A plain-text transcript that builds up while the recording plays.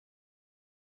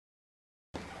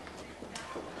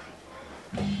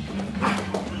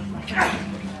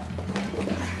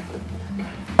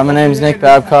My name is Nick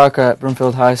Babcock at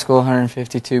Broomfield High School,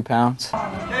 152 pounds.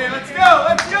 Okay, let's go,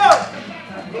 let's go!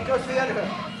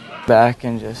 Back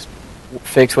and just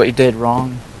fix what you did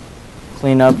wrong.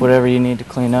 Clean up whatever you need to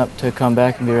clean up to come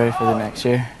back and be ready for the next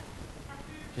year.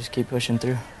 Just keep pushing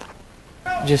through.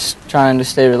 Just trying to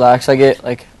stay relaxed. I get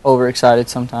overexcited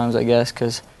sometimes, I guess,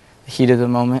 because the heat of the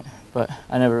moment, but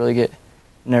I never really get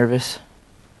nervous.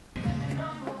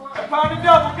 Pound and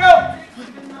double, go!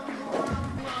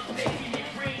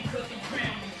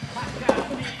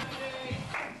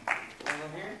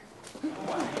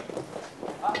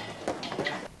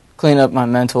 Clean up my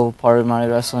mental part of my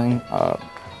wrestling.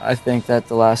 I think that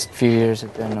the last few years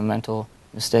have been mental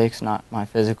mistakes, not my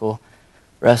physical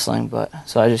wrestling.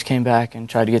 So I just came back and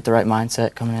tried to get the right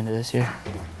mindset coming into this year.